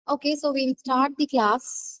Okay, so we'll start the class.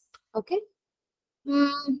 Okay.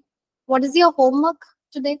 What is your homework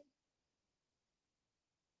today?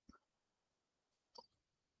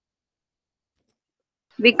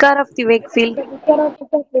 Vicar of the Wakefield.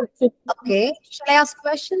 Okay. Shall I ask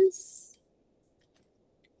questions?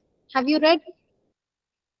 Have you read?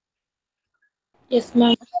 Yes,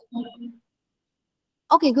 ma'am.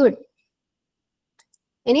 Okay, good.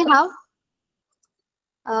 Anyhow,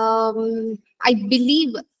 I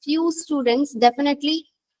believe few students definitely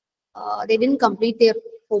they didn't complete their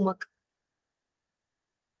homework.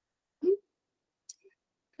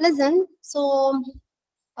 Listen, so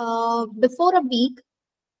before a week,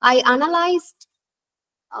 I analyzed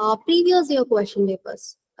previous year question papers,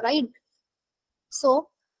 right? So,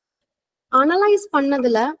 analyze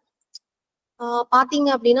பண்ணதுல பாத்தீங்க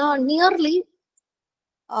அப்படின்னா nearly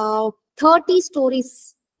 30 stories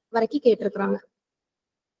வரைக்கும் கேட்டிருக்கிறாங்க.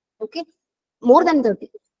 Okay, more than 30,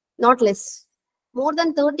 not less. More than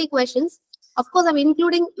 30 questions. Of course, I'm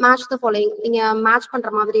including match the following. நீங்க match பண்ற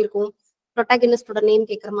மாதிரி இருக்கும், protagonist ஓட name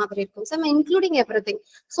கேட்கற மாதிரி இருக்கும். So I'm including everything.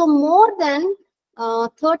 So more than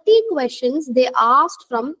 30 questions they asked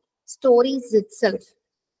from stories itself.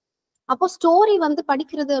 அப்போ story வந்து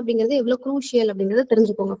படிக்கிறது அப்படிங்கிறது எவ்வளவு crucial அப்படிங்கறத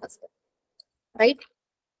தெரிஞ்சுக்கோங்க ஃபர்ஸ்ட், ரைட்?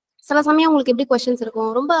 சில சமயம் உங்களுக்கு எப்படி கொஸ்டின்ஸ்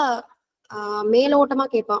இருக்கும், ரொம்ப மேலோட்டமா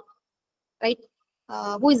கேட்பான், right?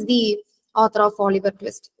 Who is the author of Oliver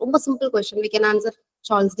Twist? ரொம்ப simple question, we can answer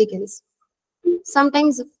Charles Dickens.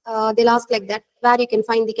 Sometimes they'll ask like that, where you can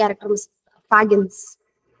find the character Fagins.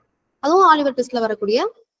 அதுவும் ஆலிவர் ட்விஸ்ட்ல வரக்கூடிய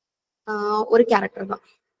ஒரு கேரக்டர் தான்.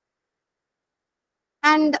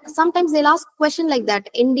 And sometimes they'll ask question like that,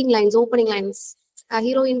 ending lines, opening lines. A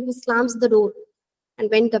heroine who slams the door and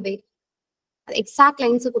went away. Exact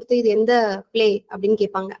lines கொடுத்து இது எந்த play அப்படின்னு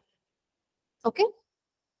கேட்பாங்க. Okay,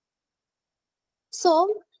 so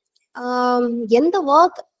எந்த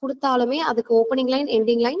ஒர்க் கொடுத்தாலுமே அதுக்கு opening line,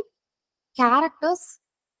 ending line, characters,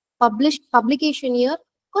 publication year,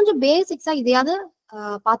 கொஞ்சம் பேசிக்ஸா இதையாவது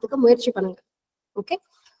பார்த்துக்க முயற்சி பண்ணுங்க. Okay,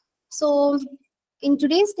 so in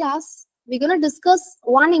today's class we're going to discuss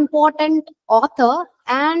one important author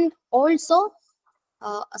and also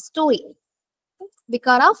a story,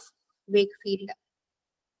 Vicar of Wakefield.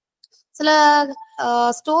 சில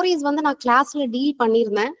ஸ்டோரிஸ் வந்து நான் கிளாஸ்ல டீல்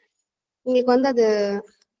பண்ணியிருந்தேன், உங்களுக்கு வந்து அது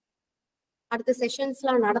அடுத்த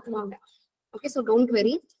செஷன்ஸ்லாம் நடத்துவாங்க. Okay, so don't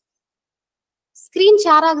worry. Screen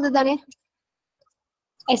share ஆகுது தானே?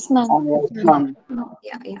 Yes, ma'am.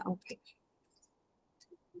 Yeah, okay.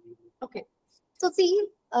 Okay, so see,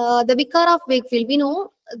 the Vicar of Wakefield, we know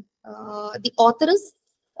the author is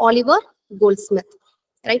Oliver Goldsmith,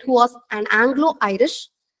 right, who was an Anglo-Irish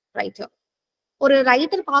writer. ஒரு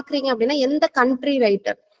writer பாக்குறீங்க அப்படின்னா எந்த country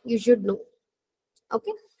writer you should know.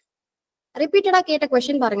 Okay, ரிப்பீட்டடா கேட்ட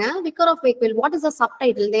question பாருங்க, wicker of Wakefield, what is the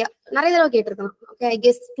subtitle? நிறைய தடவை கேட்டிருக்காங்க. Okay, I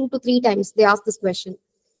guess 2 to 3 times they asked this question.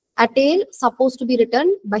 A tale supposed to be written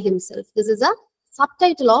by himself. This is a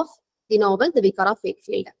subtitle of the novel The Vicar of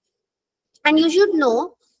Wakefield. And you should know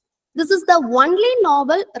this is the only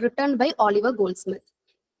novel written by Oliver Goldsmith.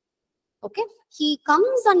 Okay, he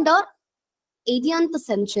comes under 18th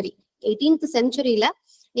century. 18th centuryல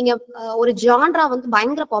நீங்க ஒரு genre வந்து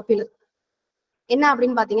பயங்கர popular. என்ன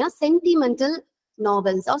அப்படின்னு பாத்தீங்கன்னா sentimental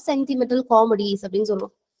novels R sentimental comedies அப்படின்னு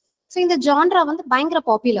சொல்லுவோம். So இந்த ஜான்ரா வந்து பயங்கர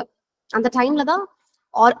பாப்புலர். அந்த டைம்ல தான்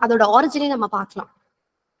அதோட ஆரிஜினே நம்ம பார்க்கலாம்,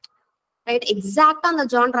 ரைட்? எக்ஸாக்டா அந்த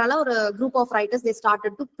ஜான்ரால ஒரு group of writers they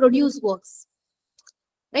started to produce works,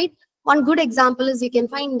 right? One good example is you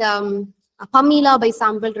can find Pamela by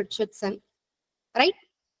Samuel Richardson, right?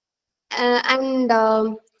 And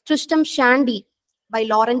Tristram Shandy by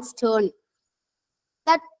Lawrence Sterne.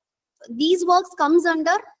 That these works comes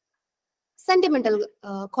under sentimental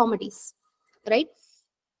comedies, right?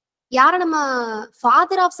 யார நம்ம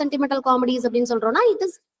father of sentimental comedies அப்படின்னு சொல்றோம்னா it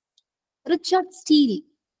is Richard steel.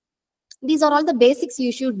 These are all the basics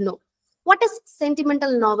you should know. What is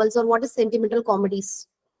sentimental novels or what is sentimental comedies,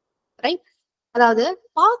 right? அதாவது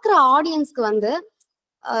பாக்குற ஆடியன்ஸ்க்கு வந்து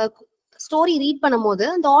story read பண்ணும் போது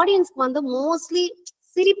அந்த ஆடியன்ஸ்க்கு வந்து மோஸ்ட்லி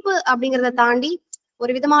சிரிப்பு அப்படிங்கறத தாண்டி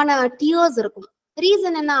ஒரு விதமான டியர்ஸ் இருக்கும்.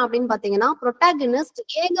 ரீசன் என்ன அப்படின்னு பாத்தீங்கன்னா, ப்ரொட்டாகனிஸ்ட்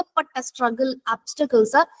ஏகப்பட்ட ஸ்ட்ரகிள்,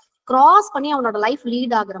 அப்டக்கிள்ஸை கிராஸ் பண்ணி அவனோட லைஃப்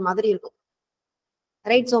லீட் ஆகுற மாதிரி இருக்கும்,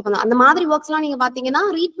 ரைட்? ஸோ அந்த மாதிரி ஒர்க்ஸ் எல்லாம் நீங்க பாத்தீங்கன்னா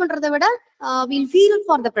ரீட் பண்றதை விட we'll feel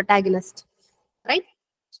for the protagonist, right?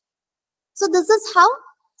 So this is how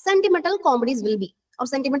sentimental comedies will be or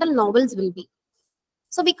sentimental novels will be.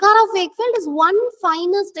 So Vicar of Wakefield is one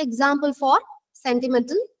finest example for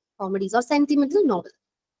sentimental comedies or sentimental novel,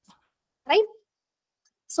 right?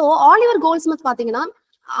 So Oliver Goldsmith பாத்தீங்கன்னா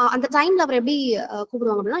அந்த டைம்ல அவர் எப்படி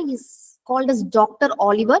கூப்பிடுவாங்க அப்படின்னா, is called as doctor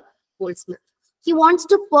Oliver Goldsmith. He wants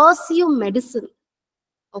to pursue medicine.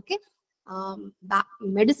 Okay.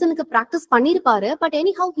 Medicine practice பண்ணிருப்பாரு, but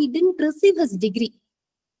anyhow he didn't receive his degree.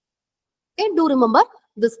 Okay, do remember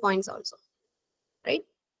this points also, right?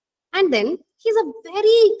 And then he's a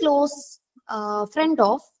very close friend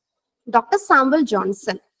of Dr. Samuel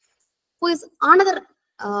Johnson, who is another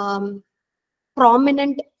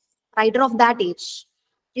prominent writer of that age.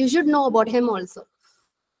 You should know about him also.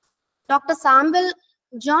 Dr. Samuel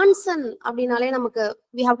Johnson,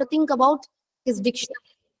 we have to think about his dictionary.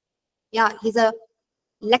 Yeah, he's a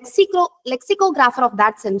lexicographer of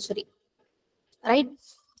that century, right?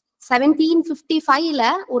 1755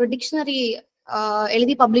 ஒரு dictionary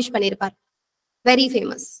எழுதி publish பண்ணிருப்பார். Very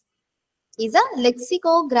famous. He's a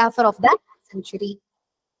lexicographer of that century.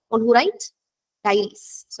 One who writes diaries,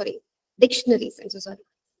 sorry, dictionaries. I'm so sorry.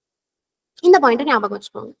 இந்த point ஞாபகம்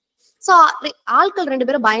வச்சுக்கோங்க. So ஆட்கள் ரெண்டு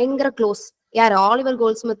பேரும் பயங்கர close. யார்? Oliver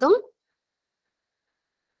கோல்ட்ஸ்மித்தும்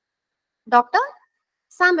doctor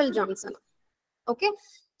Samuel Johnson. Okay,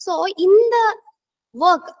 so இந்த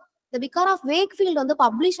work the Vihar of Wakefield வந்து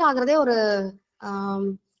பப்ளிஷ் ஆகுறதே ஒரு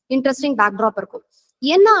இன்ட்ரெஸ்டிங் பேக்ட்ராப் இருக்கும்.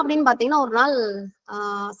 என்ன அப்படின்னு பாத்தீங்கன்னா, ஒரு நாள்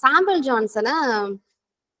சாமுவல் ஜான்சனை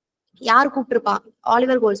யார் கூப்பிட்டுருப்பா?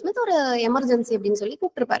 ஆலிவர் கோல்ட்ஸ்மித் ஒரு எமர்ஜென்சி அப்படின்னு சொல்லி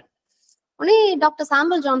கூப்பிட்டுருப்பாரு. உடனே டாக்டர்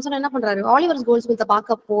சாமுவல் ஜான்சன் என்ன பண்றாரு? ஆலிவர் கோல்ட்ஸ்மித்தை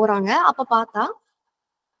பார்க்க போறாங்க. அப்ப பார்த்தா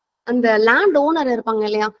அந்த லேண்ட் ஓனர் இருப்பாங்க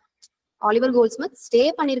இல்லையா, Oliver Goldsmith stay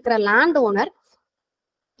பண்ணிருக்கிற land owner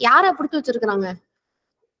யார பிடிச்சு வச்சிருக்கிறாங்க?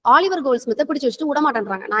 ஆலிவர் கோல்ட்ஸ்மித்தை பிடிச்சு வச்சுட்டு விட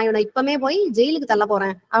மாட்டேன்றாங்க. நான் இவனை இப்பமே போய் ஜெயிலுக்கு தள்ள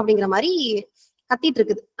போறேன் அப்படிங்கிற மாதிரி கத்திட்டு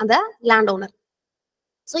இருக்குது அந்த லேண்ட் ஓனர்.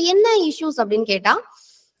 ஸோ என்ன இஷ்யூஸ் அப்படின்னு கேட்டா,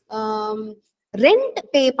 ரெண்ட்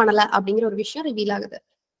பே பண்ணல அப்படிங்கிற ஒரு விஷயம் ரிவீல் ஆகுது,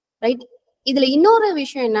 ரைட்? இதுல இன்னொரு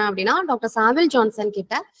விஷயம் என்ன அப்படின்னா, டாக்டர் சாமுவல் ஜான்சன்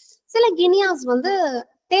கிட்ட சில கினியாஸ் வந்து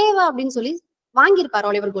தேவை அப்படின்னு சொல்லி வாங்கியிருப்பார்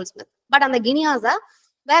ஆலிவர் கோல்ட்ஸ்மித். பட் அந்த கினியாஸை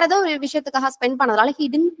வேற ஏதோ ஒரு விஷயத்துக்காக spend பண்ணதால he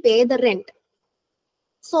didn't pay the rent.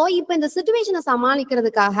 So இப்போ இந்த சிச்சுவேஷனை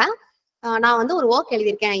சமாளிக்கிறதுக்காக நான் வந்து ஒரு ஒர்க்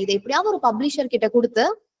எழுதியிருக்கேன், இதை எப்படியாவது ஒரு பப்ளிஷர் கிட்ட கொடுத்து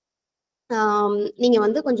நீங்க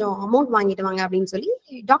வந்து கொஞ்சம் அமௌண்ட் வாங்கிட்டு வாங்க அப்படின்னு சொல்லி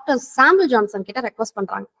டாக்டர் சாமுவல் ஜான்சன் கிட்ட ரெக்வஸ்ட்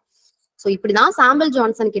பண்றாங்க. ஸோ இப்படிதான் சாமுவல்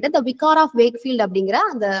ஜான்சன் கிட்ட த விகார் ஆஃப் வேக்ஃபீல்ட் அப்படிங்கிற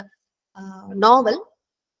அந்த நாவல்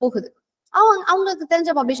போகுது. அவங்களுக்கு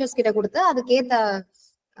தெரிஞ்ச பப்ளிஷர்ஸ் கிட்ட கொடுத்து அதுக்கேத்த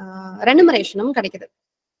ரெனுமரேஷனும் கிடைக்குது,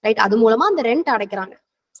 ரைட்? அது மூலமா அந்த ரெண்ட் அடைக்கிறாங்க.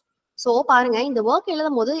 ஸோ பாருங்க, இந்த ஒர்க்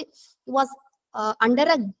எழுதும் போது was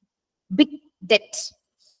under a big dead.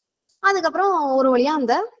 அதுக்கப்புறம் ஒரு வழியா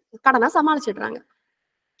அந்த கடனை சமாளிச்சிடுறாங்க.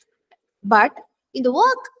 பட் இந்த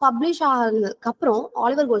ஒர்க் பப்ளிஷ் ஆனதுக்கு அப்புறம்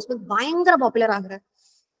ஆலிவர் கோல்ட்ஸ்மித் பயங்கர பாப்புலர் ஆகுறாரு,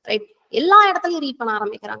 ரைட்? எல்லா இடத்துலயும் ரீட் பண்ண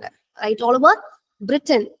ஆரம்பிக்கிறாங்க, right? All over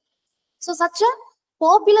Britain. So such a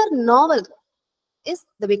popular novel is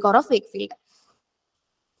The Vicar of Wakefield.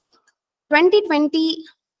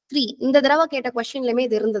 2023 இந்த தடவை கேட்ட கொஸ்டின்லயுமே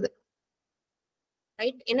இது இருந்தது,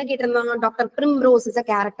 ரைட்? என்ன கேட்டிருந்தாங்க? Doctor Primrose is a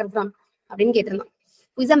character from அப்படின்னு கேட்டிருந்தாங்க.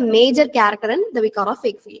 Who is a major character in The Vicar of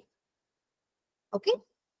Wakefield. Okay,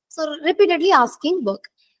 so repeatedly asking book.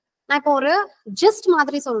 நான் இப்போ ஒரு ஜஸ்ட்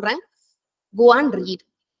மாதிரி சொல்றேன், go and read.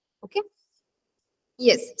 Okay,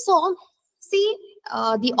 yes. So see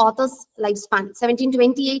the author's lifespan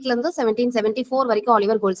 1728 ல இருந்து 1774 வரைக்கும்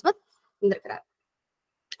ஆலிவர் கோல்ட்ஸ்மித் இருந்திருக்கிறார்.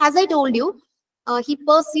 As I told you, he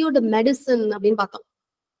pursued medicine அப்படின்னு பார்த்தோம்.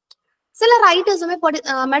 சில ரைட்டர்ஸுமே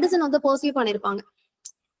மெடிசன் வந்து பர்சியூ பண்ணிருப்பாங்க,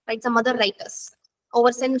 right? Some other writers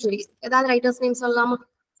over centuries. ஏதாவது ரைட்டர்ஸ் நேம் சொல்லலாமா?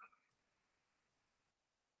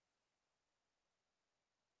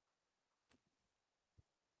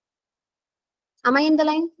 Am I in the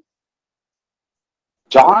line?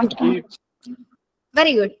 John Keats.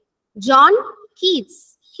 Very good. John Keats.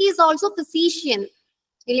 He is also physician.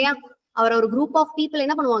 இல்லையா? அவர் ஒரு group of people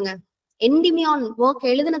என்ன பண்ணுவாங்க? என்டிமியான் ஒர்க்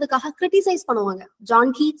எழுதுனதுக்காக கிரிட்டிசைஸ் பண்ணுவாங்க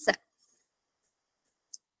ஜான் கீட்ஸை,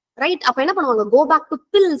 ரைட்? அப்ப என்ன பண்ணுவாங்க? கோ பேக் டு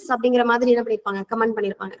பில்ஸ் அப்படிங்கிற மாதிரி என்ன பண்ணிருப்பாங்க? கமெண்ட்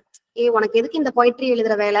பண்ணிருப்பாங்க. உனக்கு எதுக்கு இந்த பொய்ட்ரி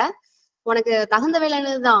எழுதுற வேலை? உனக்கு தகுந்த வேலை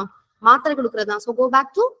என்னதுதான்? மாத்திரை கொடுக்கறது தான். So go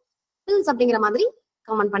back to bills அப்படிங்கிற மாதிரி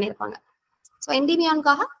கமெண்ட் பண்ணிருப்பாங்க. ஸோ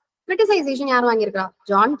என்டிமியானுக்காக கிரிட்டிசைசேஷன் யார் வாங்கியிருக்கிறா?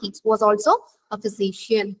 John Keats was also a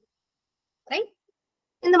physician, right?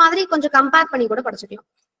 இந்த மாதிரி கொஞ்சம் கம்பேர் பண்ணி கூட படிச்சுக்கலாம்.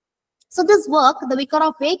 So this work, The Vicar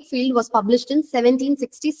of Wakefield, was published in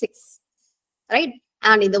 1766, right?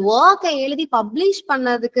 And இந்த ஒர்க்கை எழுதி பப்ளிஷ்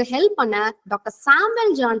பண்ணதுக்கு ஹெல்ப் பண்ண டாக்டர்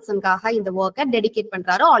சாமுவல் ஜான்சனுக்காக இந்த ஒர்க்கை டெடிகேட்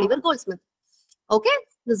பண்றாரு Oliver Goldsmith. Okay,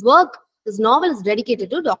 this novel is dedicated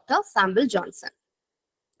to Dr. Samuel Johnson.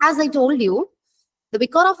 As I told you, The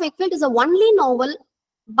Vicar of Wakefield is the only novel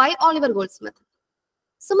by Oliver Goldsmith.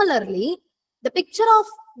 Similarly, The Picture of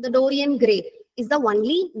the Dorian Gray is the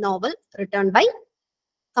only novel written by,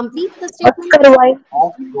 complete the statement.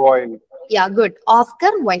 Oscar Wilde. Yeah, good.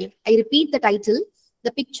 Oscar Wilde. I repeat the title.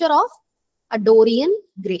 The Picture of a Dorian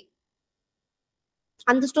Gray.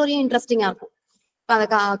 And the story interesting இருக்கும். அதை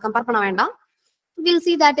compare பண்ண வேண்டாம். We'll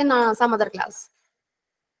see that in some other class.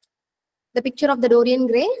 The Picture of the Dorian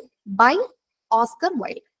Gray by Oscar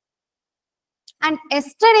Wilde. And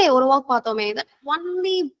yesterday ஒரு work பார்த்தோமே, that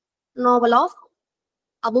only novel of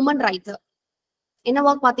a woman writer. என்ன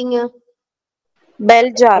work பார்த்தீங்க? Bell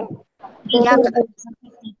jar. யார் கதை?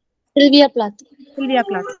 Sylvia Plath. Sylvia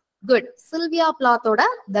Plath. Good. Sylvia Plath ஓட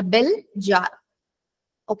The Bell Jar.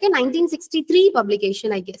 Okay, 1963 publication,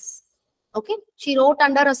 I guess. Okay, she wrote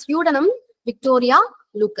under a pseudonym Victoria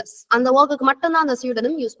Lucas. அந்த workக்கு மட்டும் தான் அந்த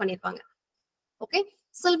pseudonym use பண்ணிருப்பாங்க. Okay,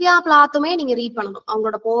 Sylvia Plathமே நீங்க ரீட் பண்ணணும்.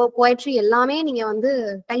 அவங்களோட poetry எல்லாமே நீங்க வந்து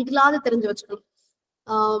டைட்டிலாவது தெரிஞ்சு வச்சுக்கணும்.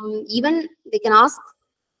 Even they can ask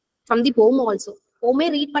from the poem also. poem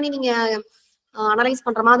read பண்ணி நீங்க அனலைஸ்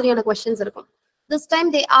பண்ற மாதிரியான கொஸ்டின்ஸ் இருக்கும். This time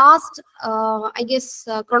they asked, I guess,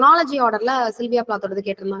 chronology orderல Sylvia பிளாத்தோடது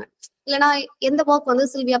கேட்டிருந்தாங்க. இல்லைன்னா எந்த ஒர்க் வந்து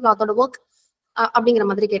சில்வியா பிளாத்தோட ஒர்க் அப்படிங்கிற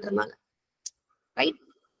மாதிரி கேட்டிருந்தாங்க. Right?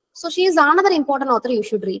 So she is another important author you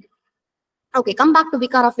should read. Okay, come back to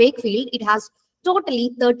Vicar of Wakefield. It has totally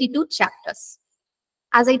 32 chapters.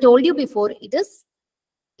 As I told you before,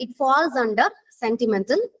 it falls under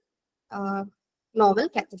sentimental novel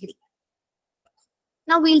category.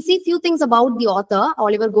 Now we'll see few things about the author,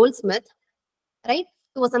 Oliver Goldsmith. Right?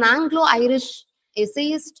 He was an Anglo-Irish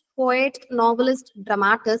essayist, poet, novelist,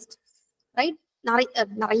 dramatist. Right?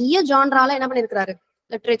 நிறைய ஜான்ரால என்ன பண்ணிருக்காரு?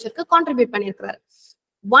 லிட்டரேச்சருக்கு contribute பண்ணிருக்காரு.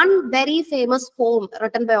 One very famous poem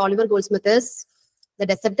written by Oliver Goldsmith is The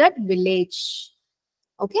Deserted Village.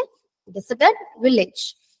 Okay? Deserted Village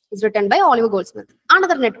is written by Oliver Goldsmith.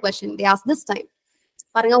 Another net question they asked this time.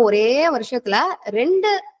 பாருங்க, ஒரே வருஷத்துல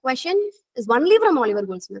 2 question is only from Oliver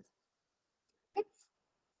Goldsmith. Okay?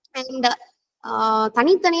 And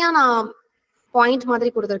தனித்தனியா நான் point மாதிரி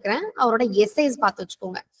கொடுத்துருக்கிறேன். அவரோட essays பார்த்து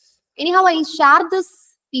வச்சுக்கோங்க. Anyhow I share this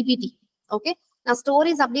PPT. Okay, நான்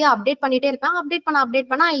ஸ்டோரிஸ் அப்படியே அப்டேட் பண்ணிட்டே இருப்பேன். அப்டேட்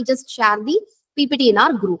பண்ண I just share the PPT in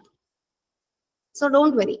or group. So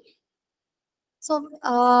don't worry. So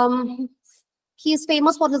he is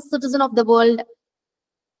famous for the citizen of the world,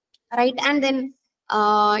 right? And then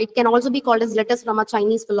it can also be called as Letters from a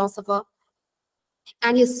Chinese Philosopher.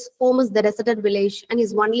 And his poem is The Deserted Village, and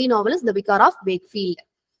his only novel is The Vicar of Wakefield.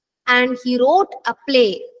 And he wrote a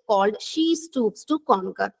play called She Stoops to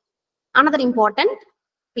Conquer. Another important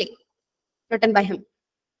play written by him.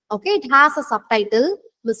 Okay, it has a subtitle,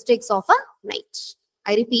 Mistakes of a Night.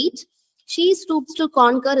 I repeat, She Stoops to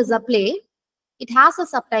Conquer is a play. It has a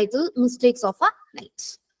subtitle, Mistakes of a Night.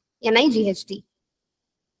 NIGHT.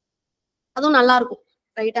 அதுவும் நல்லா இருக்கும்,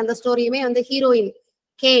 right? அந்த ஸ்டோரியுமே வந்து heroine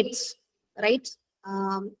gate, right,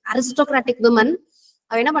 aristocratic women,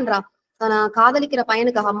 அவ என்ன பண்றா, காதலிக்கிற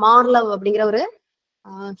பையனுக்காக மார்லவ் அப்படிங்கிற ஒரு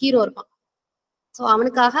ஹீரோ இருப்பான். ஸோ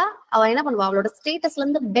அவனுக்காக அவ என்ன பண்ணுவா, அவளோட ஸ்டேட்டஸ்ல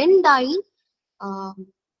இருந்து பெண்ட் ஆகி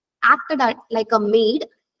acted like a maid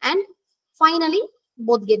and finally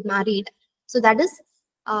both get married. So that is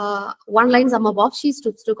one line sum up of She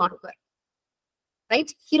Stoops to Conquer. Right?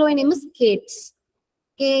 Heroine name is Kate.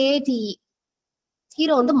 Kate.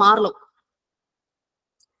 Hero on the Marlowe.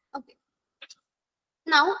 Okay.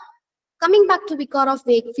 Now, coming back to Vicar of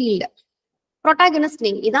Wakefield. Protagonist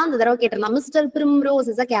name. Idan the darav kettala. Mr. Primrose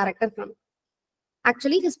is a character from.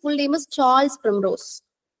 Actually, his full name is Charles Primrose.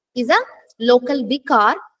 He's a local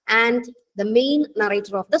vicar and the main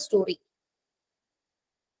narrator of the story.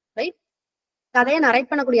 Right? கதையை narrate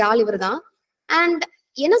பண்ணக்கூடிய ஆள் இவர் தான். And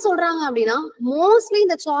என்ன சொல்றாங்க அப்படின்னா, mostly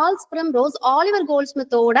இந்த Charles Primrose Oliver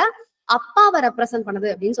கோல்ட்ஸ்மித்தோட அப்பாவை ரெப்ரசென்ட் பண்ணுது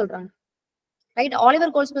அப்படின்னு சொல்றாங்க. ரைட்?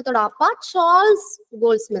 ஆலிவர் கோல்ட்ஸ்மித்தோட அப்பா சார்ல்ஸ்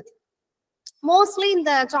கோல்ட்ஸ்மித். மோஸ்ட்லி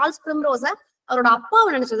இந்த சார்ல்ஸ் பிரிம்ரோஸ அவரோட அப்பாவை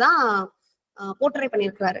நினைச்சுதான் போர்ட்ரே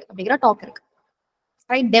பண்ணியிருக்கிறாரு அப்படிங்கிற டாக் இருக்கு.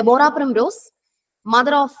 Right? Deborah Primrose,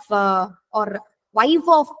 mother of or wife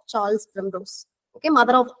of Charles Primrose. Okay,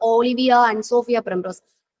 mother of Olivia and Sofia Primrose.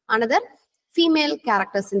 Another female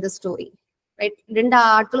characters in the story, right? ரெண்டு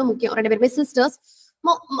ஆட்களும் முக்கியம், ரெண்டு பேருமே சிஸ்டர்ஸ்.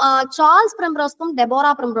 சார்ல்ஸ் பிரிம்ரோஸ்க்கும்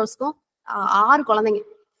டெபோரா பிரிம்ரோஸ்க்கும் 6 குழந்தைங்க.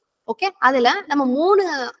 ஓகே, அதுல நம்ம 4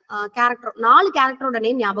 கேரக்டரோட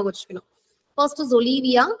நேம் ஞாபகம் வச்சுக்கணும். First is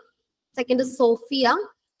Olivia, second is Sofia.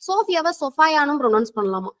 சோஃபியாவை சொஃபாயானும் pronounce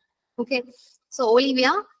பண்ணலாமா? Okay, so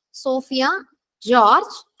Olivia, Sofia,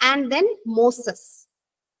 George and then Moses.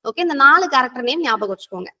 Okay, இந்த 4 கேரக்டர் நேம் ஞாபகம்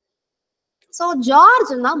வச்சுக்கோங்க. ஸோ ஜார்ஜ்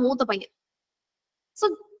தான் மூத்த பையன். ஸோ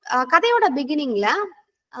கதையோட பிகினிங்ல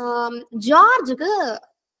ஜார்ஜுக்கு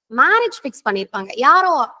மேரேஜ் பிக்ஸ் பண்ணிருப்பாங்க.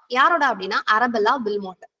 யாரோட அப்படின்னா Arabella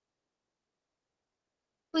வில்மோட்,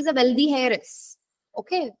 who is a wealthy heiress.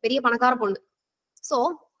 Okay, பெரிய பணக்கார பொண்ணு. ஸோ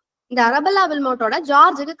இந்த அரபெல்லா வில்மோட்டோட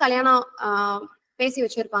ஜார்ஜுக்கு கல்யாணம் பேசி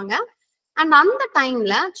வச்சிருப்பாங்க. அண்ட் அந்த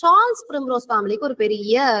டைம்ல சார்ல்ஸ் பிரிம்ரோஸ் ஃபேமிலிக்கு ஒரு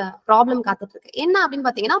பெரிய ப்ராப்ளம் காத்துட்டு இருக்கு. என்ன அப்படின்னு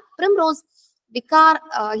பாத்தீங்கன்னா, Primrose Vihar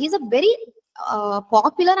he's a very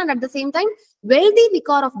popular and at the same time wealthy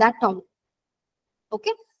Vihar of that down.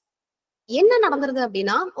 Okay, என்ன நடந்துருது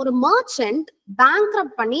அப்படின்னா, ஒரு மர்ச்சன்ட்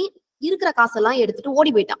பேங்க்ரப்ட் பண்ணி இருக்கிற காசெல்லாம் எடுத்துட்டு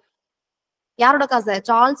ஓடி போயிட்டான். யாரோட காசை?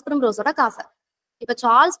 சார்ல்ஸ் பிரிம்ரோஸோட காசை. இப்ப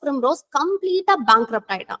சார்ல்ஸ் பிரிம்ரோஸ் கம்ப்ளீட்டா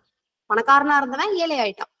பேங்க்ரப்ட் ஆயிட்டான். பணக்காரனா இருந்தவன் ஏழை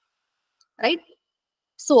ஆயிட்டான். ரைட்?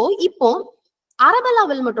 சோ இப்போ அரபெல்லா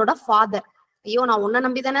வில்மட்டோட ஃபாதர், ஐயோ நான் உன்னை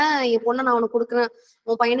நம்பி தானே என் பொண்ணை நான் உனக்கு கொடுக்குறேன்,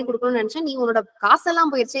 உன் பையனுக்கு கொடுக்கணும்னு நினைச்சேன், நீ உன்னோட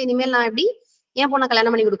காசெல்லாம் போயிடுச்சு, இனிமேல் நான் எப்படி என் பொண்ணை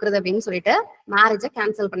கல்யாணம் பண்ணி கொடுக்குறது அப்படின்னு சொல்லிட்டு மேரேஜை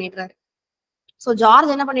கேன்சல் பண்ணிடுறாரு. ஸோ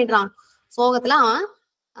ஜார்ஜ் என்ன பண்ணிடுறான், சோகத்துல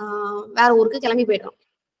வேற ஊருக்கு கிளம்பி போயிடுறான்.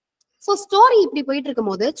 ஸோ ஸ்டோரி இப்படி போயிட்டு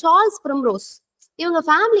இருக்கும் போது சார்ல்ஸ் பிரிம்ரோஸ் இவங்க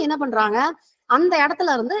ஃபேமிலி என்ன பண்றாங்க, அந்த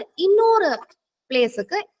இடத்துல இருந்து இன்னொரு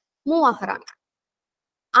பிளேஸுக்கு மூவ் ஆகுறாங்க.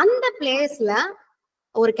 அந்த பிளேஸ்ல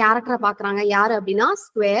ஒரு கேரக்டரை பாக்குறாங்க. யாரு அப்படின்னா,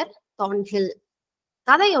 ஸ்கொயர் தார்ன்ஹில்,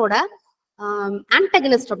 கதையோட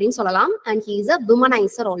ஆன்டகனிஸ்ட் அப்படின்னு சொல்லலாம். And he is a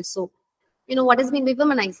womaniser also. You know what is mean by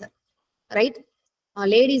womaniser, right?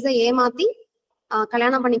 லேடிஸை ஏமாத்தி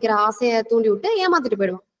கல்யாணம் பண்ணிக்கிற ஆசையை தூண்டி விட்டு ஏமாத்திட்டு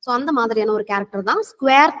போயிடுவோம். ஸோ அந்த மாதிரியான ஒரு கேரக்டர் தான்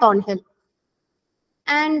ஸ்கொயர் தார்ன்ஹில்.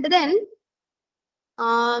 அண்ட் தென்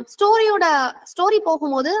ஸ்டோரி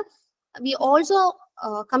போகும்போது we also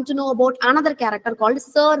come to know about another character called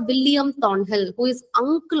Sir William Thornhill, who is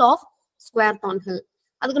uncle of Square Thornhill.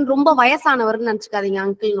 அதுக்கு ரொம்ப வயசானவர்னு நினைச்சுக்காதீங்க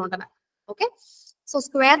அங்கிள் உடனே. ஓகே, ஸோ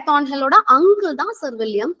ஸ்கொயர் தார்ன்ஹில்லோட அங்கிள் தான் sir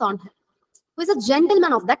William தார்ன்ஹில், who is a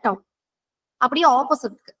gentleman of that town. அப்படியே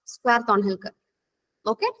opposite square தார்ன்ஹில்க்கு.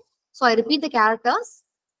 Okay, so I repeat the characters.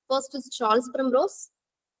 First is Charles Primrose,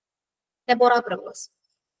 Deborah Primrose,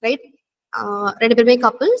 right? ரெண்டு பேருமே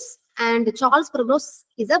couples. And Charles Primrose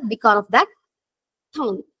is a Vihar of that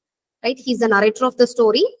town, right? He's a narrator of the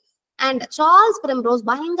story. And Charles Primrose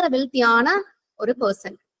பயங்கர வெல்த்தியான ஒரு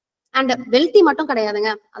person. And wealthy மட்டும்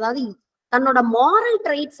கிடையாதுங்க, அதாவது தன்னோட moral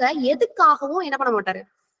ட்ரைட்ஸை எதுக்காகவும் என்ன பண்ண மாட்டாரு,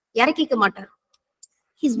 இறக்கிக்க மாட்டார்.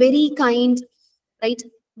 He's very kind, right?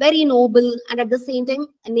 Very noble and at the same time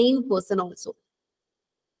a naive person also,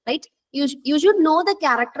 right? You should know the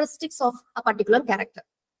characteristics of a particular character,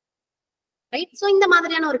 right? So இந்த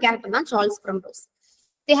மாதிரியான ஒரு கேரக்டர் தான் Charles Primrose.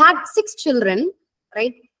 They had 6 children,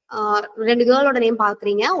 right? ரெண்டு கேர்ளோட name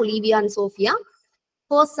பாக்குறீங்க, Olivia and Sofia.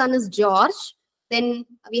 First son is George. Then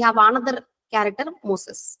we have another character,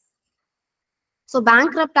 Moses. So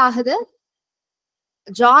bankrupt ஆகுது.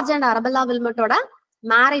 George and Arabella வில்மட்டோட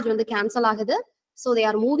marriage வந்து cancel ஆகுது. So they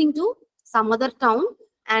are moving to some other town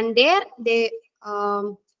and there they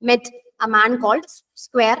met a man called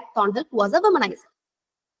Square Thornhill, who was a womanizer.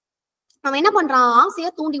 அவன் என்ன பண்றான், ஆசையா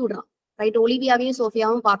தூண்டி விடுறான், right? ஒலிவியாவையும்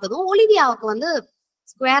சோஃபியாவும் பார்த்ததும் ஒலிவியாவுக்கு வந்து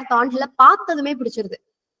ஸ்கொயர் தார்ன்ஹில்ல பார்த்ததுமே பிடிச்சிருது,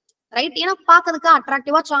 ரைட்? ஏன்னா பார்க்கறதுக்கு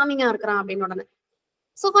அட்ராக்டிவா சாமிங்கா இருக்கிறான் அப்படின்னு உடனே.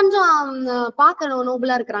 ஸோ கொஞ்சம் பார்க்க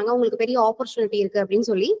நோபலா இருக்கிறாங்க, உங்களுக்கு பெரிய ஆப்பர்ச்சுனிட்டி இருக்கு அப்படின்னு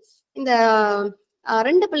சொல்லி இந்த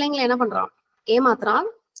ரெண்டு பிள்ளைங்களை என்ன பண்றான், ஏமாத்துறான்.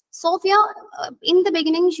 Sofia in the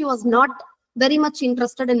beginning she was not very much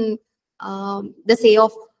interested in the say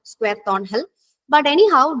of square தார்ன்ஹில். But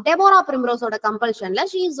anyhow, Deborah Primrose oda compulsion la,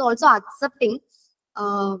 she is also accepting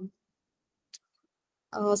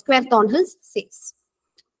Square Thornhill's says.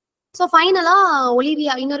 So finally,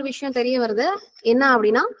 Olivia இன்னொரு விஷயம் தெரிய வருது. என்ன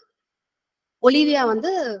அப்படின்னா, Olivia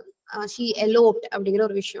வந்து she eloped அப்படிங்கிற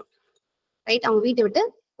ஒரு விஷயம், ரைட்? அவங்க வீட்டை விட்டு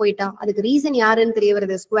போயிட்டா. அதுக்கு ரீசன் யாருன்னு தெரிய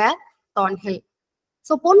வருது, ஸ்கொயர் தார்ன்ஹில்.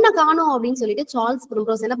 ஸோ பொண்ணை காணோம் அப்படின்னு சொல்லிட்டு சார்ல்ஸ்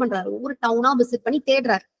பிரிம்ரோஸ் என்ன பண்றாரு, ஒவ்வொரு டவுனா விசிட் பண்ணி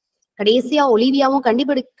தேடுறாரு. கடைசியா ஒலிவியாவை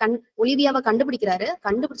கண்டுபிடிக்கிறாரு.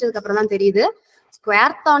 கண்டுபிடிச்சதுக்கு அப்புறம் தான் தெரியுது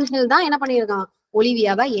ஸ்கொயர் தார்ன்ஹில் தான் என்ன பண்ணிருக்கான்,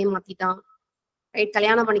 ஒலிவியாவை ஏமாத்திட்டான், ரைட்?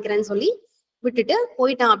 கல்யாணம் பண்ணிக்கிறேன்னு சொல்லி விட்டுட்டு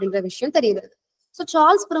போயிட்டான் அப்படிங்கிற விஷயம் தெரியுது. ஸோ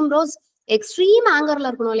சார்ல்ஸ் பிரிம்ரோஸ் எக்ஸ்ட்ரீம் ஆங்கர்ல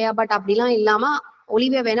இருக்கணும் இல்லையா, பட் அப்படிலாம் இல்லாம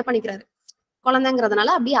ஒலிவியாவை என்ன பண்ணிக்கிறாரு,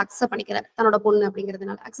 குழந்தைங்கிறதுனால அப்படியே அக்செப்ட் பண்ணிக்கிறாரு, தன்னோட பொண்ணு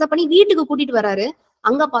அப்படிங்கிறதுனால அக்செப்ட் பண்ணி வீட்டுக்கு கூட்டிட்டு வராரு.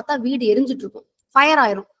 அங்க பார்த்தா வீடு எரிஞ்சிட்டு இருக்கும், ஃபயர்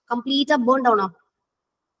ஆயிரும், கம்ப்ளீட்டா பேர்ன் டவுன் ஆகும்,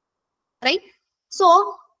 ரைட்? சோ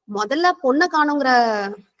முதல்ல பொண்ணை காணுங்கிற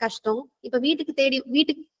கஷ்டம், இப்ப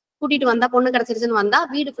வீட்டுக்கு கூட்டிட்டு வந்தா பொண்ணு கிடைச்சிருச்சுன்னு வந்தா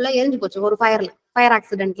வீடு ஃபுல்லா எரிஞ்சு போச்சு ஒரு ஃபயர்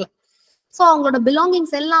ஆக்சிடென்ட்ல. சோ அவங்களோட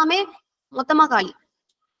பிலாங்கிங்ஸ் எல்லாமே மொத்தமா காலி,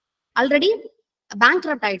 ஆல்ரெடி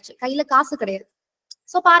பேங்க்ரப்ட் ஆயிடுச்சு, கையில காசு கிடையாது.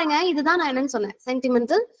 சோ பாருங்க, இதுதான் நான் என்னன்னு சொன்னேன்,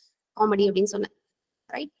 சென்டிமெண்டல் காமெடி அப்படின்னு சொன்னேன்,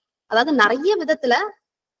 ரைட்? அதாவது நிறைய விதத்துல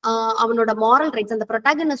அவனோட மாரல் ரைட்ஸ், அந்த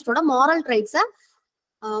ப்ரொட்டாகனிஸ்டோட மாரல் ரைட்ஸ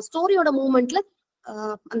ஸ்டோரியோட மூவ்மெண்ட்ல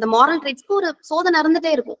அந்த மாரல் ட்ரைட்ஸ்க்கு ஒரு சோதனை இருந்துட்டே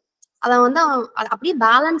இருக்கும். அதை வந்து அப்படியே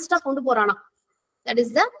பேலன்ஸ்டா கொண்டு போறானா, that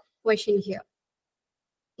is the question here.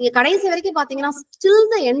 நீங்க கடைசி வரைக்கும் பாத்தீங்கன்னா still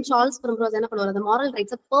the end Charles Primrose என்ன பண்ணுவார், அந்த மாரல்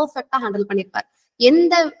ரைட்ஸை பெர்ஃபெக்டா ஹேண்டில் பண்ணிருப்பார்.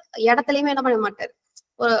 எந்த இடத்துலயுமே என்ன பண்ண மாட்டாரு,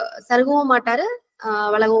 சருகவும் மாட்டாரு,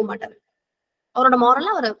 விலகவும் மாட்டாரு, அவரோட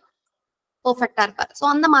மாரல்ல அவர் பெர்ஃபெக்டா இருப்பார். ஸோ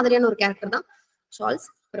அந்த மாதிரியான ஒரு கேரக்டர் தான் சார்ல்ஸ்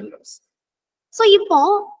பிரிம்ரோஸ். ஸோ இப்போ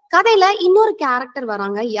கதையில இன்னொரு கேரக்டர்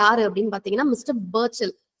வராங்க. யாரு அப்படின்னு பாத்தீங்கன்னா மிஸ்டர்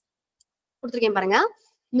பர்ச்சில். கொடுத்துருக்கேன் பாருங்க,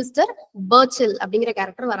 மிஸ்டர் பர்ச்சில் அப்படிங்கிற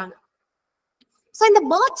கேரக்டர் வராங்க. ஸோ இந்த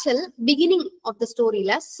பர்ச்சில் பிகினிங் ஆஃப் த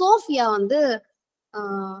ஸ்டோரியில சோஃபியா வந்து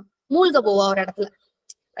மூழ்க போவா ஒரு இடத்துல,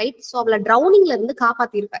 ரைட்? ஸோ அவளை ட்ரௌனிங்ல இருந்து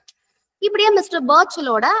காப்பாத்திருப்பார். இப்படியே மிஸ்டர்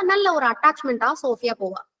பர்ச்சிலோட நல்ல ஒரு அட்டாச்மெண்டா சோஃபியா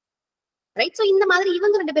போவா, ரைட்? ஸோ இந்த மாதிரி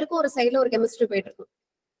இவங்க 2 பேருக்கும் ஒரு சைட்ல ஒரு கெமிஸ்ட்ரி போயிட்டு இருக்கும்.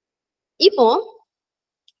 இப்போ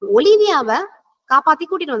ஒலிவியாவை காப்பாத்தி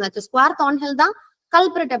கூட்டிட்டு வந்தாச்சு. ஸ்கொயர் தார்ன்ஹில் தான்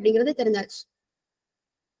கல்பிரட் அப்படிங்கிறது தெரிஞ்சாச்சு.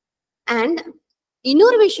 அண்ட்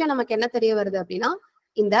இன்னொரு விஷயம் நமக்கு என்ன தெரிய வருது அப்படின்னா,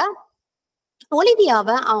 இந்த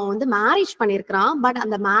ஒலிவியாவை அவன் வந்து மேரேஜ் பண்ணிருக்கிறான். பட்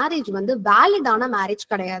அந்த மேரேஜ் வந்து வேலிடான மேரேஜ்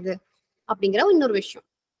கிடையாது அப்படிங்கிற இன்னொரு விஷயம்.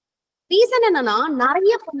 ரீசன் என்னன்னா,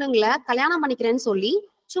 நிறைய பொண்ணுங்களை கல்யாணம் பண்ணிக்கிறேன்னு சொல்லி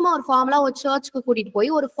சும்மா ஒரு ஃபார்முலா ஒரு சர்ச்சுக்கு கூட்டிட்டு போய்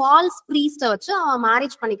ஒரு ஃபால்ஸ் ப்ரீஸ்ட வச்சு அவன்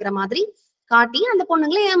மேரேஜ் பண்ணிக்கிற மாதிரி காட்டி அந்த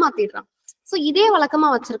பொண்ணுங்களை ஏமாத்திடுறான். ஸோ இதே வழக்கமா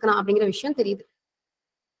வச்சிருக்கான் அப்படிங்கிற விஷயம் தெரியுது.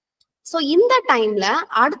 ஸோ இந்த டைம்ல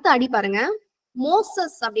அடுத்த அடி பாருங்க,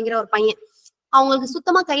 மோசஸ் அப்படிங்கிற ஒரு பையன், அவங்களுக்கு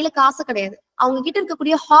சுத்தமா கையில காசு கிடையாது. அவங்க கிட்ட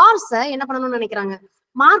இருக்கக்கூடிய ஹார்ஸ என்ன பண்ணணும்னு நினைக்கிறாங்க,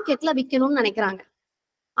 மார்க்கெட்ல விற்கணும்னு நினைக்கிறாங்க.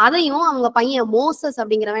 அதையும் அவங்க பையன் மோசஸ்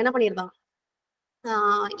அப்படிங்கிறவன் என்ன பண்ணிருந்தான்,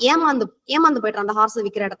 ஏமாந்து போயிட்டான் அந்த ஹார்ஸ்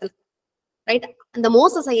விற்கிற இடத்துல, ரைட்? அந்த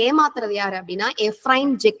மோசஸை ஏமாத்துறது யாரு அப்படின்னா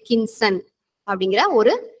எஃப்ரைம் ஜெக்கின்சன் அப்படிங்கிற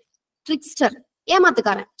ஒரு ட்ரிக்ஸ்டர்,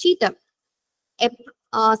 ஏமாத்துக்காரன், சீட்டர்.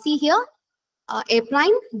 see here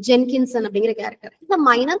எப்ரைம் ஜென்கின்சன் அப்படிங்கிற கேரக்டர். இந்த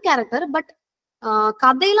மைனர் கேரக்டர், பட்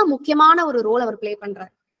கதையில முக்கியமான ஒரு ரோல் அவர் பிளே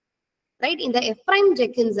பண்றாரு, ரைட்? இந்த எப்ரைம்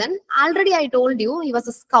ஜென்கின்சன் already I told you he was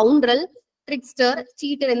a scoundrel, trickster,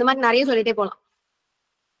 cheater, இந்த மாதிரி நிறைய சொல்லிட்டே போலாம்.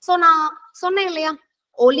 ஸோ நான் சொன்னேன் இல்லையா,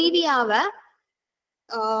 ஒலிவியாவை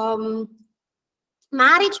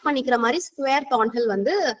மேரேஜ் பண்ணிக்கிற மாதிரி ஸ்கொயர் தார்ன்ஹில்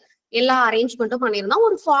வந்து எல்லா அரேஞ்ச்மெண்ட்டும் பண்ணியிருந்தான்.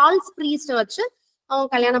 ஒரு ஃபால்ஸ் ப்ரீஸ்ட வச்சு அவங்க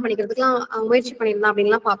கல்யாணம் பண்ணிக்கிறதுக்குலாம் முயற்சி பண்ணியிருந்தான்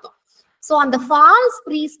அப்படின்லாம் பார்த்தோம். சோ அந்த ஃபால்ஸ்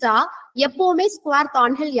ப்ரீஸ்டா எப்பவுமே ஸ்கொயர்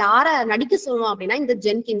தார்ன்ஹில் யார நடிக்க சொல்லுவான் அப்படின்னா இந்த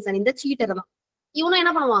ஜென்கின்சன், இந்த சீட்டர் தான். இவனும்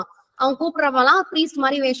என்ன பண்ணுவான், அவன் கூப்பிடுறப்பெல்லாம் ப்ரீஸ்ட்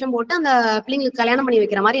மாதிரி வேஷம் போட்டு அந்த பிள்ளைங்களுக்கு கல்யாணம் பண்ணி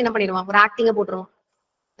வைக்கிற மாதிரி என்ன பண்ணிடுவான், ஒரு ஆக்டிங்க போட்டுருவான்,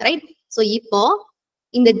 ரைட்? சோ இப்போ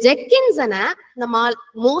இந்த ஜெக்கின்சனை இந்த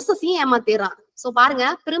மோசஸையும் ஏமாத்திடுறான். சோ பாருங்க,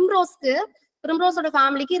 பிரிம்ரோஸோட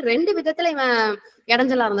ஃபேமிலிக்கு 2 விதத்துல இவன்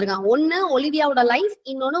இடைஞ்சலா இருந்திருக்கான். ஒண்ணு ஒலிவியாவோட லைஃப்,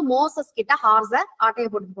 இன்னொன்னு மோசஸ் கிட்ட ஹார்ஸ ஆட்டைய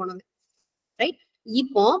போட்டு போனது, ரைட்?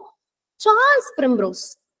 இப்போ சார்ல்ஸ் பிரிம்ரோஸ்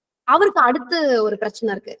அவருக்கு அடுத்து ஒரு பிரச்சனை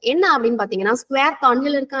இருக்கு. என்ன அப்படின்னு பாத்தீங்கன்னா, ஸ்கொயர்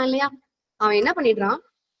தார்ன்ஹில் இருக்கான் இல்லையா, அவன் என்ன பண்ணிடுறான்,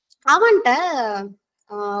 அவன்கிட்ட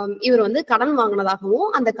இவர் வந்து கடன் வாங்கினதாகவும்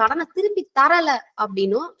அந்த கடனை திருப்பி தரல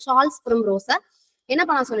அப்படின்னும் சார்ல்ஸ் பிரிம்ரோஸ என்ன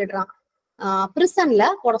பண்ண சொல்லிடுறான், பிரிசன்ல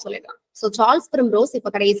போட சொல்லிடுறான். சோ சார்ல்ஸ் பிரிம்ரோஸ்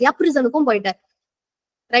இப்ப கடைசியா பிரிசனுக்கும் போயிட்டார்,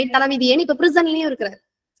 ரைட்? தலைவிதியேன்னு இப்ப பிரிசன்லயும் இருக்கிறார்.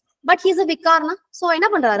 பட் ஹீஸ் அ விக்கார்னா, சோ என்ன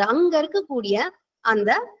பண்றாரு, அங்க இருக்கக்கூடிய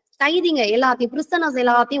அந்த கைதிங்க எல்லாத்தையும், பிரிசனர்ஸ்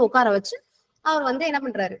எல்லாத்தையும் உட்கார வச்சு அவர் வந்து என்ன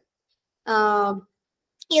பண்றாரு,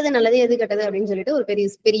 எது நல்லது எது கெட்டது அப்படின்னு சொல்லிட்டு ஒரு பெரிய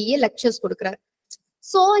பெரிய லெக்சர்ஸ் கொடுக்குறாரு.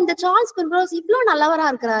 சோ இந்த சார்ல்ஸ் பிரிம்ரோஸ் இவ்வளவு நல்லவரா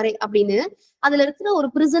இருக்கிறாரு அப்படின்னு அதுல இருக்கிற ஒரு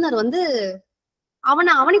பிரிசனர் வந்து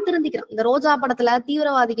அவனை திருந்திக்கிறான். இந்த ரோஜா படத்துல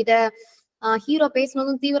தீவிரவாதி கிட்ட ஹீரோ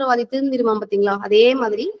பேசினதும் தீவிரவாதி திருந்திருவான் பாத்தீங்களா, அதே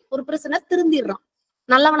மாதிரி ஒரு பிரிசனர் திருந்திடுறான்,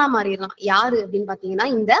 நல்லவனா மாறிடுறான். யாரு அப்படின்னு பாத்தீங்கன்னா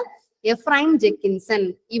இந்த எஃப்ரைம் ஜெக்கின்சன்.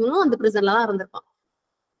 இவனும் அந்த பிரிசன்ல தான் இருந்திருப்பான்,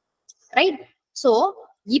 ரைட்? சோ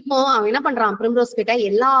இப்போ அவன் என்ன பண்றான், பிரிம்ரோஸ் கிட்ட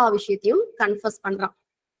எல்லா விஷயத்தையும் கன்ஃபஸ் பண்றான்.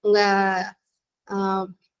 உங்க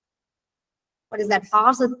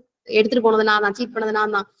ஹார்ஸ் எடுத்துட்டு போனது நான் தான், சீட் பண்ணது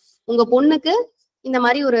நான் தான், உங்க பொண்ணுக்கு இந்த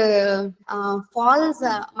மாதிரி ஒரு ஃபால்ஸ்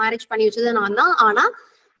மேரேஜ் பண்ணி வச்சது நான் தான். ஆனா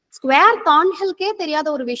ஸ்கொயர் தார்ன்ஹில்கே தெரியாத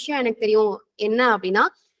ஒரு விஷயம் எனக்கு தெரியும். என்ன அப்படின்னா,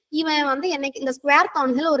 இவன் வந்து என்னைக்கு இந்த ஸ்கொயர்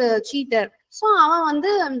தார்ன்ஹில் ஒரு சீட்டர். சோ அவன்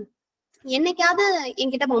வந்து என்னைக்காவது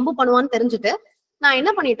என்கிட்ட பம்பு பண்ணுவான்னு தெரிஞ்சுட்டு நான்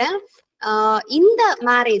என்ன பண்ணிட்டேன், இந்த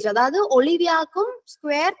மேரேஜ், அதாவது ஒலிவியாக்கும்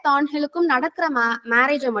ஸ்கொயர் தார்ன்ஹிலுக்கும் நடக்கிற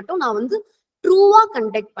மேரேஜை மட்டும் நான் வந்து ட்ரூவா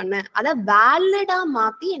கண்டக்ட் பண்ணேன், அத வேலிடா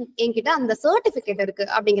மாத்தி என்கிட்ட அந்த சர்டிபிகேட் இருக்கு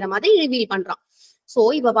அப்படிங்கிற மாதிரி ரிவீல் பண்றான். சோ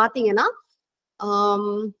இப்ப பாத்தீங்கன்னா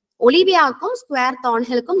ஒலிவியாக்கும் ஸ்கொயர்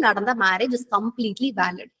தார்ன்ஹிலுக்கும் நடந்த marriage is completely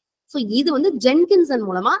valid. So இது வந்து ஜென்கின்சன்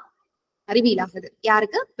மூலமா ரிவீல் ஆகுது.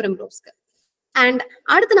 யாருக்கு? பிரிம்ரோஸ்க்கு. அண்ட்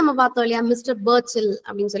அடுத்து நம்ம பார்த்தோம் இல்லையா மிஸ்டர் பர்ச்சில்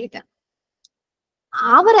அப்படின்னு சொல்லிட்டு,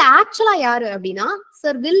 அவர் ஆக்சுவலா யாரு அப்படின்னா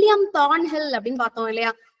சர் வில்லியம் தார்ன்ஹில் அப்படின்னு பார்த்தோம்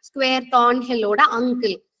இல்லையா, ஸ்கொயர் தார்ன்ஹில்லோட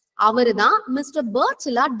அங்கிள். அவரு தான் மிஸ்டர்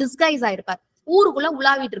பர்ச்சிலா டிஸ்கைஸ் ஆயிருப்பார், ஊருக்குள்ள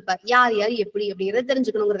உலாவிட்டு இருப்பார், யார் யார் எப்படி அப்படிங்கறத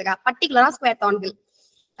தெரிஞ்சுக்கணுங்கிறதுக்காக, பர்டிகுலரா ஸ்கொயர் தார்ன்ஹில்,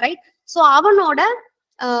 ரைட்? சோ அவனோட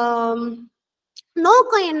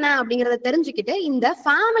நோக்கம் என்ன அப்படிங்கறத தெரிஞ்சுக்கிட்டு இந்த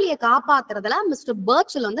ஃபேமிலியை காப்பாத்துறதுல மிஸ்டர்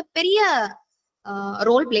பர்ச்சில் வந்து பெரிய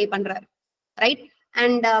ரோல் பிளே பண்றாரு, ரைட்?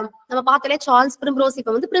 அண்ட் நம்ம பார்த்தாலே சார்ல்ஸ் பிரிம்ரோஸ்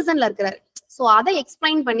இப்ப வந்து பிரிசன்ல இருக்கிறாரு. ஸோ அதை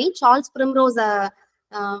எக்ஸ்பிளைன் பண்ணி சார்ல்ஸ் பிரிம்ரோஸ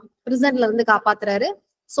பிரிசன்ல இருந்து காப்பாத்துறாரு.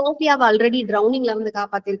 சோஃபியாவை ஆல்ரெடி ட்ரௌனிங்ல இருந்து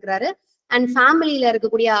காப்பாத்திருக்கிறாரு. அண்ட் ஃபேமிலியில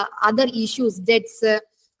இருக்கக்கூடிய அதர் இஷ்யூஸ், டெட்ஸ்,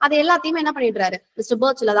 அது எல்லாத்தையுமே என்ன பண்ணிடுறாரு மிஸ்டர்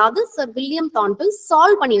பர்ச்சில், அதாவது சர் வில்லியம் தார்ன்ஹில்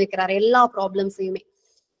சால்வ் பண்ணி வைக்கிறாரு எல்லா ப்ராப்ளம்ஸையுமே.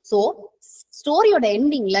 ஸோ ஸ்டோரியோட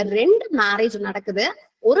எண்டிங்ல 2 மேரேஜ் நடக்குது.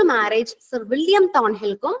 ஒரு marriage sir William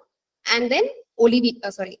தார்ன்ஹில்க்கும் and then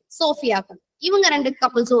சோஃபியாக்கும். இவங்க 2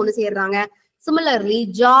 கப்பிள்ஸும் ஒண்ணு சேர்றாங்க. சிமிலர்லி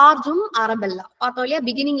ஜார்ஜும் அரபெல்லா பார்த்தோம் இல்லையா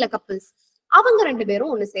பிகினிங்ல கப்பிள்ஸ், அவங்க 2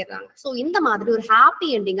 பேரும் ஒண்ணு சேர்றாங்க. ஸோ இந்த மாதிரி ஒரு ஹாப்பி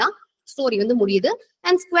எண்டிங்கா ஸ்டோரி வந்து முடியுது.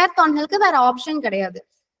 அண்ட் ஸ்கொயர் தார்ன்ஹில்க்கு வேற ஆப்ஷன் கிடையாது.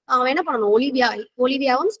 அவன் என்ன பண்ணணும்,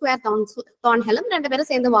 ஒலிவியாவும் ஸ்கொயர் தார்ன்ஹிலும் 2 பேரும்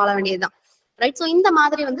சேர்ந்து வாழ வேண்டியதுதான், ரைட்? ஸோ இந்த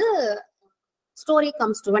மாதிரி வந்து story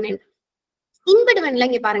comes to an end. இன்பிட்வீன்ல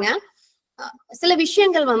இங்க பாருங்க சில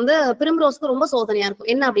விஷயங்கள் வந்து பிரிம்ரோஸ்க்கு ரொம்ப சோதனையா இருக்கும்.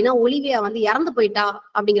 என்ன அப்படின்னா, ஒலிவியா வந்து இறந்து போயிட்டா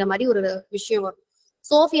அப்படிங்கிற மாதிரி ஒரு விஷயம் வரும்.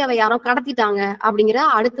 சோஃபியாவை யாரோ கடத்திட்டாங்க அப்படிங்கிற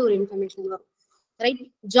அடுத்த ஒரு இன்ஃபர்மேஷன் வரும், ரைட்?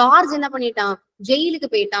 ஜார்ஜ் என்ன பண்ணிட்டான், ஜெயிலுக்கு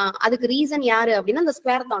போயிட்டான். அதுக்கு ரீசன் யாரு அப்படின்னா அந்த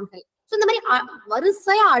ஸ்கொயர் தார்ன்ஹில். ஸோ இந்த மாதிரி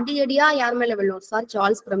வரிசையா அடியா யார் மேல விழும், சார்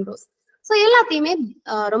சார்ல்ஸ் பிரிம்ரோஸ். ஸோ எல்லாத்தையுமே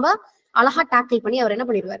ரொம்ப அழகா டேக்கிள் பண்ணி அவர் என்ன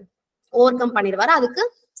பண்ணிடுவாரு, ஓவர் கம் பண்ணிடுவாரு. அதுக்கு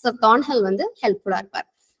சர் தார்ன்ஹில் வந்து ஹெல்ப்ஃபுல்லா இருப்பார்,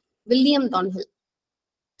 William தார்ன்ஹில்,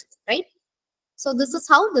 right? So this is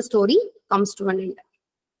how the story comes to an end.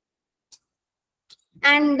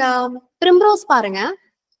 And Primrose பாருங்க,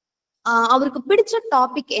 அவருக்கு பிடிச்ச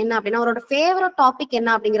டாபிக் என்ன அப்படின்னா, அவரோட ஃபேவரட் டாபிக் என்ன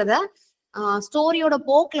அப்படிங்கிறத ஸ்டோரியோட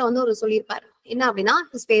போக்ல வந்து ஒரு சொல்லியிருப்பாரு. என்ன அப்படின்னா,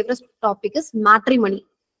 his favorite topic is matrimony,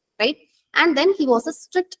 right? And then he was a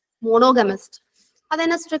strict monogamist. அது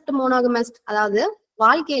என்ன strict monogamist? அதாவது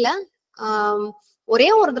வாழ்க்கையில ஒரே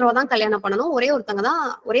ஒரு தடவை தான் கல்யாணம் பண்ணணும், ஒரே ஒருத்தங்க தான்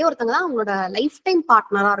அவங்களோட லைஃப் டைம்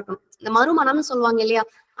பார்ட்னரா இருக்கணும். இந்த மறுமணம்னு சொல்லுவாங்க இல்லையா,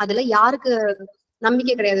 அதுல யாருக்கு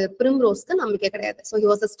நம்பிக்கை கிடையாது, பிரிம்ரோஸ்க்கு நம்பிக்கை கிடையாது. So he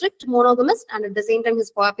was a strict monogamist and at the same time his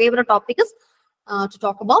favorite topic is to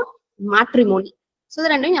talk about matrimony. So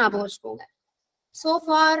இது ரெண்டையும் ஞாபகம் வச்சுக்கோங்க. So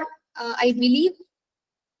far I believe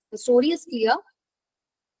the story is clear.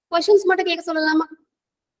 Questions மட்டும் கேட்க சொல்லலாமா?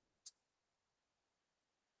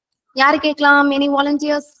 யாரு கேட்கலாம்? Any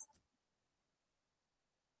volunteers?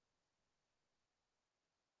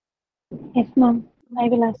 Yes, ma'am. I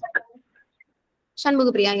will ask.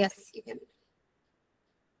 Shanmugapriya, yes, you can.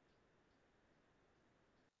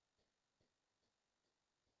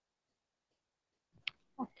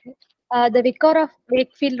 Okay. The Vicar of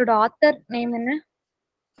Wakefield author name enna?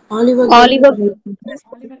 Oliver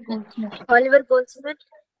Goldsmith.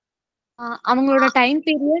 அவங்களோட டைம்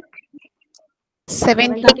பீரியட்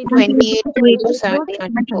 1728 to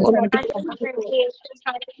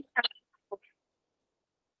 1794.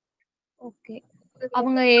 ஓகே.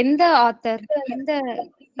 அவங்க எந்த author, எந்த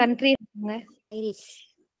country?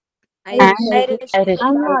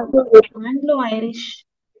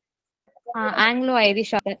 Anglo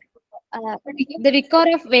Irish author. The Vicar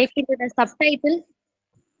of Wakefield, the subtitle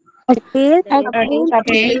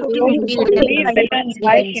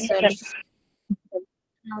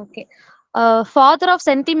okay. Father of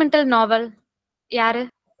sentimental novel யாரு?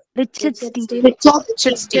 Richard Steele.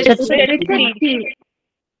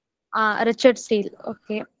 Richard Steele.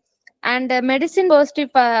 Okay. And medicine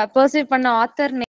perceive பண்ண author name?